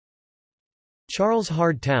Charles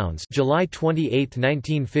Hard Townes (July 28,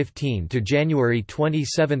 1915 to January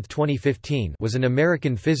 27, 2015) was an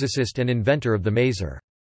American physicist and inventor of the maser.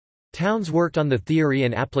 Townes worked on the theory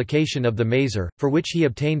and application of the maser, for which he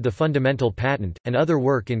obtained the fundamental patent, and other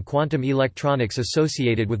work in quantum electronics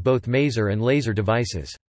associated with both maser and laser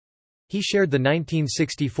devices. He shared the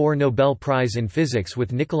 1964 Nobel Prize in Physics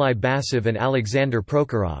with Nikolai Basov and Alexander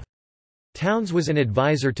Prokhorov. Townes was an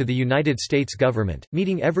advisor to the United States government,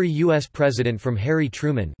 meeting every U.S. president from Harry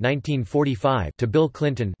Truman (1945) to Bill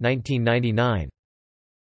Clinton (1999).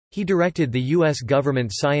 He directed the U.S.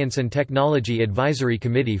 government Science and Technology Advisory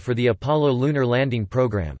Committee for the Apollo lunar landing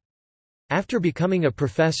program. After becoming a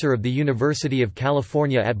professor of the University of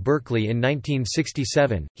California at Berkeley in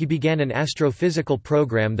 1967, he began an astrophysical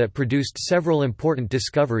program that produced several important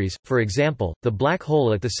discoveries, for example, the black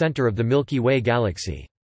hole at the center of the Milky Way galaxy.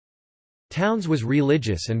 Townes was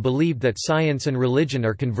religious and believed that science and religion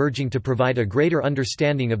are converging to provide a greater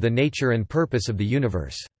understanding of the nature and purpose of the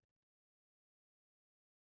universe.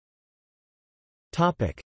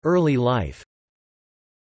 Early life.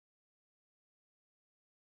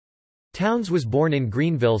 Townes was born in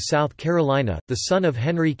Greenville, South Carolina, the son of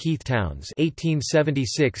Henry Keith Townes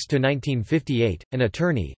 (1876–1958), an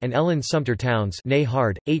attorney, and Ellen Sumter Townes (née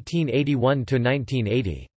Hard,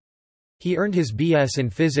 1881–1980). He earned his B.S.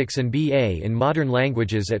 in Physics and B.A. in Modern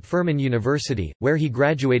Languages at Furman University, where he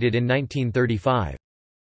graduated in 1935.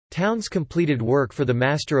 Townes completed work for the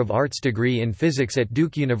Master of Arts degree in Physics at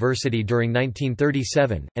Duke University during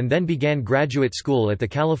 1937, and then began graduate school at the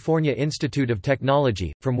California Institute of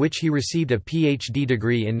Technology, from which he received a Ph.D.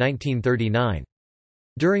 degree in 1939.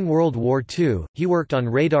 During World War II, he worked on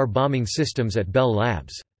radar bombing systems at Bell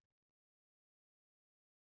Labs.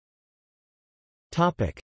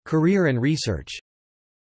 Career and research.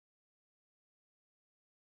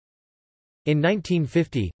 In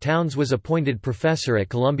 1950, Townes was appointed professor at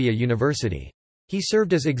Columbia University. He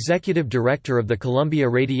served as executive director of the Columbia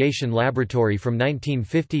Radiation Laboratory from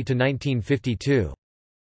 1950 to 1952.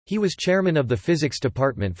 He was chairman of the physics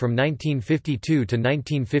department from 1952 to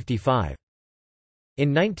 1955.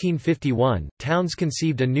 In 1951, Townes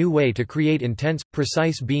conceived a new way to create intense,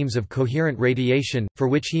 precise beams of coherent radiation, for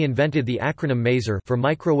which he invented the acronym MASER for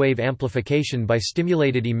microwave amplification by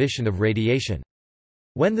stimulated emission of radiation.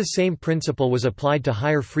 When the same principle was applied to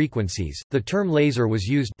higher frequencies, the term laser was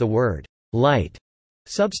used, the word light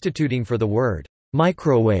substituting for the word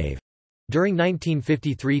microwave. During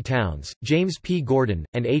 1953, Townes, James P. Gordon,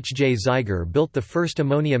 and H. J. Zeiger built the first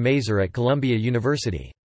ammonia maser at Columbia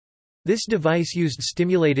University. This device used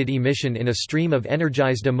stimulated emission in a stream of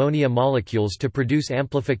energized ammonia molecules to produce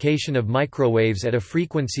amplification of microwaves at a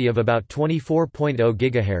frequency of about 24.0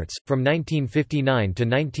 GHz. From 1959 to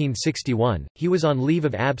 1961, he was on leave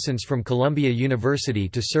of absence from Columbia University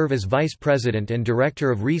to serve as vice president and director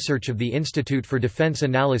of research of the Institute for Defense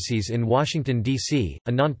Analyses in Washington, D.C.,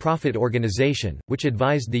 a nonprofit organization, which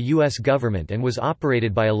advised the U.S. government and was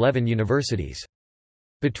operated by 11 universities.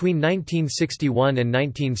 Between 1961 and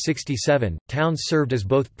 1967, Townes served as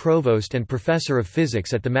both provost and professor of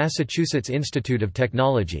physics at the Massachusetts Institute of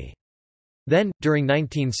Technology. Then, during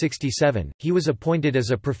 1967, he was appointed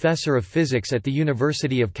as a professor of physics at the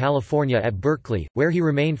University of California at Berkeley, where he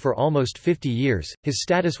remained for almost 50 years. His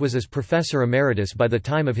status was as professor emeritus by the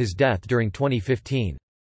time of his death during 2015.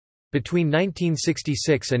 Between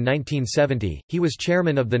 1966 and 1970, he was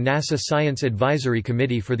chairman of the NASA Science Advisory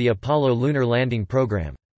Committee for the Apollo lunar landing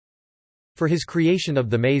program. For his creation of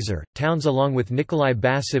the maser, Townes along with Nikolai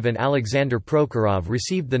Basov and Alexander Prokhorov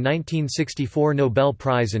received the 1964 Nobel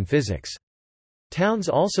Prize in Physics. Townes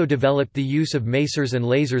also developed the use of masers and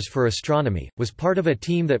lasers for astronomy, was part of a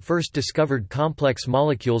team that first discovered complex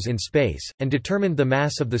molecules in space, and determined the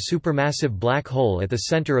mass of the supermassive black hole at the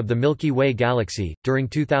center of the Milky Way galaxy. During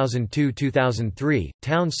 2002-2003,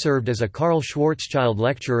 Townes served as a Karl Schwarzschild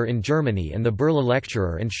Lecturer in Germany and the Birla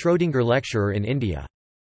Lecturer and Schrödinger Lecturer in India.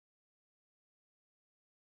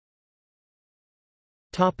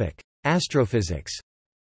 Astrophysics.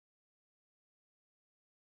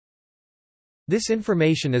 This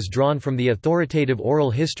information is drawn from the authoritative oral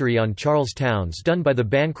history on Charles Townes done by the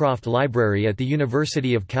Bancroft Library at the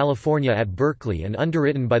University of California at Berkeley and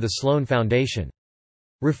underwritten by the Sloan Foundation.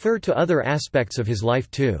 Refer to other aspects of his life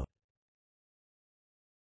too.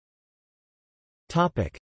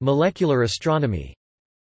 Molecular astronomy.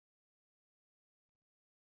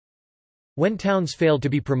 When Townes failed to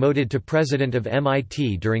be promoted to president of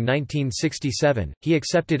MIT during 1967, he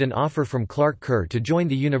accepted an offer from Clark Kerr to join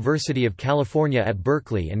the University of California at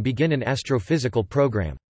Berkeley and begin an astrophysical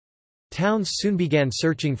program. Townes soon began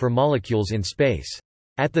searching for molecules in space.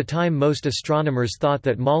 At the time, most astronomers thought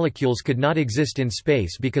that molecules could not exist in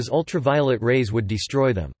space because ultraviolet rays would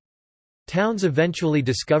destroy them. Towns eventually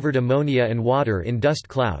discovered ammonia and water in dust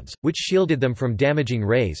clouds, which shielded them from damaging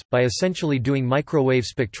rays, by essentially doing microwave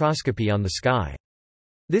spectroscopy on the sky.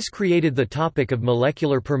 This created the topic of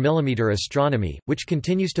molecular per millimeter astronomy, which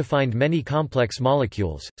continues to find many complex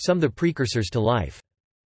molecules, some the precursors to life.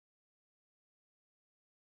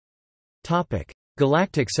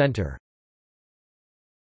 Galactic center.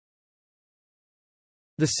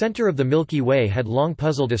 The center of the Milky Way had long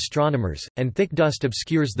puzzled astronomers, and thick dust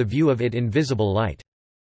obscures the view of it in visible light.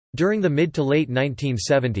 During the mid to late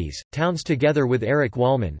 1970s, Towns together with Eric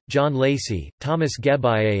Wallman, John Lacey, Thomas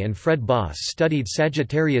Geballe and Fred Boss studied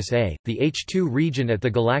Sagittarius A, the H2 region at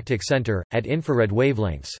the galactic center, at infrared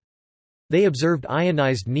wavelengths. They observed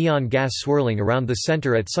ionized neon gas swirling around the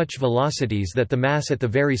center at such velocities that the mass at the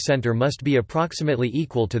very center must be approximately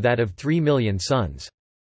equal to that of 3 million suns.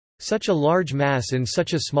 Such a large mass in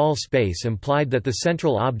such a small space implied that the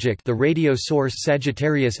central object, the radio source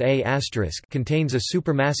Sagittarius A*, contains a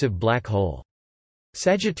supermassive black hole.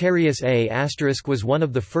 Sagittarius A* was one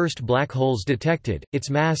of the first black holes detected.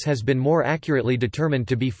 Its mass has been more accurately determined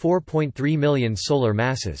to be 4.3 million solar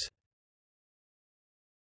masses.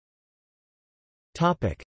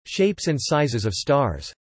 Topic: Shapes and sizes of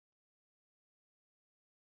stars.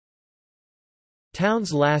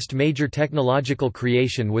 Towns' last major technological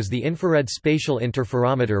creation was the infrared spatial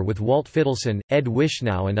interferometer with Walt Fidelson, Ed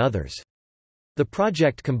Wishnow and others. The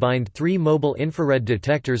project combined 3 mobile infrared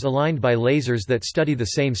detectors aligned by lasers that study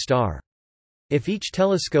the same star. If each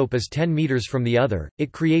telescope is 10 meters from the other,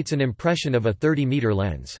 it creates an impression of a 30-meter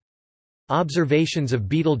lens. Observations of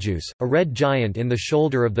Betelgeuse, a red giant in the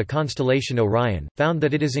shoulder of the constellation Orion, found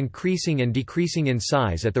that it is increasing and decreasing in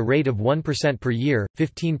size at the rate of 1% per year,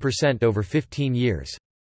 15% over 15 years.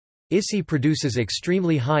 ISI produces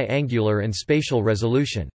extremely high angular and spatial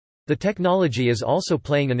resolution. The technology is also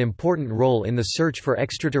playing an important role in the search for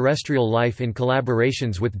extraterrestrial life in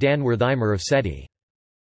collaborations with Dan Wertheimer of SETI.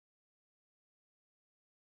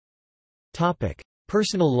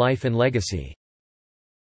 Personal life and legacy.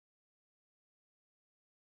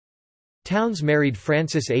 Towns married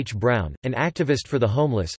Frances H. Brown, an activist for the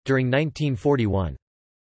homeless, during 1941.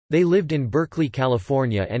 They lived in Berkeley,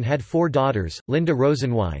 California and had 4 daughters, Linda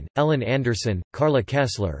Rosenwein, Ellen Anderson, Carla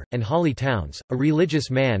Kessler, and Holly Towns, a religious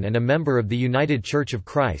man and a member of the United Church of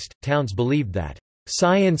Christ. Towns believed that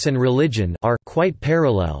science and religion are quite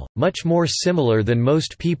parallel, much more similar than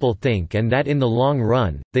most people think, and that in the long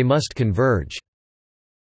run, they must converge.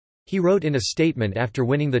 He wrote in a statement after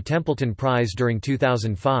winning the Templeton Prize during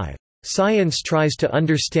 2005. Science tries to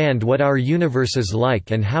understand what our universe is like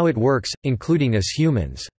and how it works, including us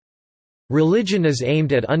humans. Religion is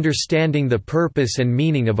aimed at understanding the purpose and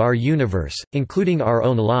meaning of our universe, including our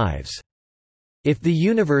own lives. If the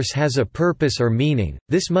universe has a purpose or meaning,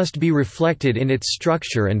 this must be reflected in its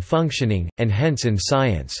structure and functioning, and hence in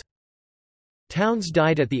science. Towns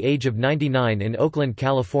died at the age of 99 in Oakland,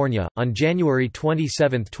 California, on January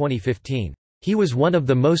 27, 2015. He was one of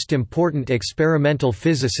the most important experimental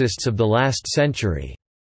physicists of the last century.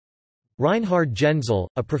 Reinhard Genzel,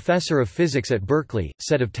 a professor of physics at Berkeley,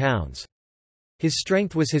 said of Towns, "His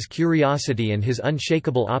strength was his curiosity and his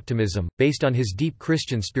unshakable optimism, based on his deep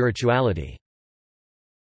Christian spirituality."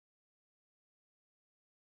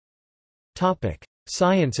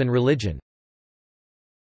 Science and religion.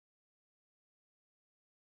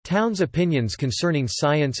 Towns' opinions concerning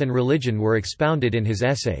science and religion were expounded in his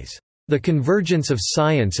essays, The Convergence of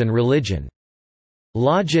Science and Religion,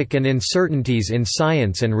 Logic and Uncertainties in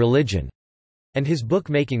Science and Religion, and his book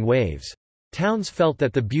Making Waves. Towns felt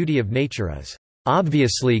that the beauty of nature is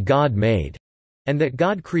obviously God-made, and that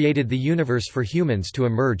God created the universe for humans to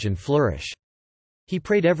emerge and flourish. He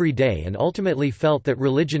prayed every day and ultimately felt that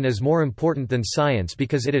religion is more important than science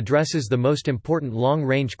because it addresses the most important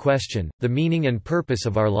long-range question, the meaning and purpose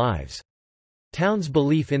of our lives. Towns'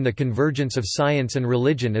 belief in the convergence of science and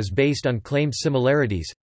religion is based on claimed similarities.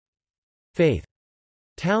 Faith.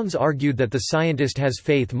 Towns argued that the scientist has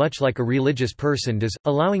faith much like a religious person does,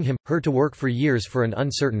 allowing him/her to work for years for an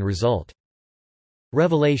uncertain result.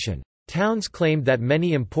 Revelation. Towns claimed that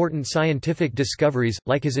many important scientific discoveries,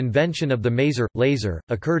 like his invention of the maser laser,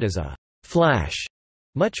 occurred as a flash,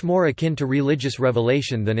 much more akin to religious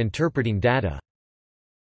revelation than interpreting data.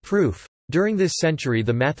 Proof. During this century,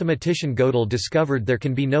 the mathematician Gödel discovered there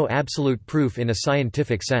can be no absolute proof in a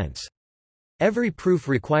scientific sense. Every proof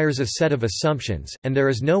requires a set of assumptions, and there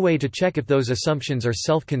is no way to check if those assumptions are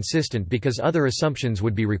self-consistent because other assumptions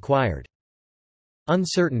would be required.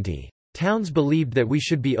 Uncertainty. Towns believed that we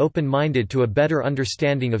should be open-minded to a better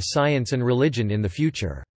understanding of science and religion in the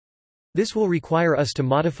future. This will require us to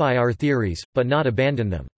modify our theories, but not abandon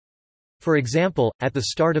them. For example, at the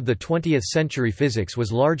start of the 20th century physics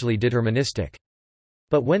was largely deterministic.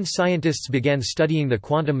 But when scientists began studying the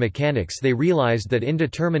quantum mechanics, they realized that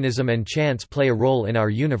indeterminism and chance play a role in our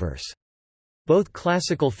universe. Both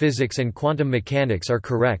classical physics and quantum mechanics are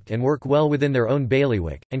correct and work well within their own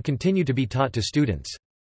bailiwick, and continue to be taught to students.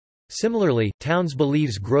 Similarly, Townes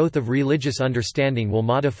believes growth of religious understanding will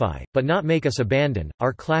modify, but not make us abandon,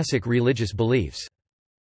 our classic religious beliefs.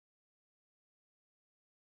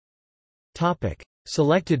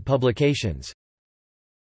 Selected publications.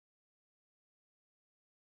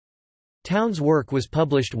 Townes' work was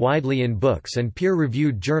published widely in books and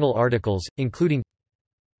peer-reviewed journal articles, including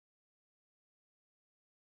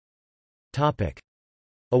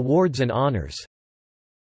Awards and honors.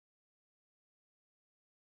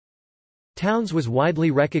 Townes was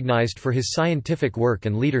widely recognized for his scientific work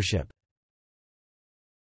and leadership.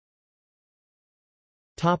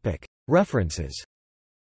 References.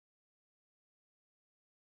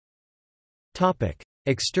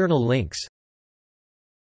 External links.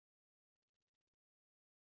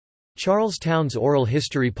 Charles Townes Oral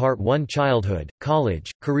History Part 1 Childhood,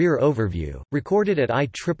 College, Career Overview, recorded at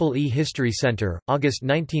IEEE History Center, August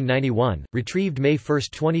 1991, retrieved May 1,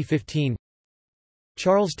 2015.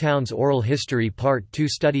 Charles Townes Oral History Part 2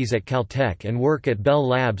 Studies at Caltech and work at Bell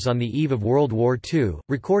Labs on the eve of World War II,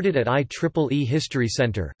 recorded at IEEE History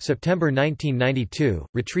Center, September 1992,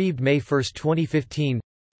 retrieved May 1, 2015.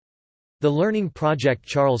 The Learning Project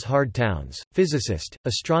Charles Hard Townes, physicist,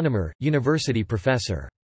 astronomer, university professor.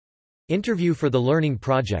 Interview for the Learning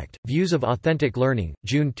Project, Views of Authentic Learning,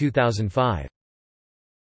 June 2005.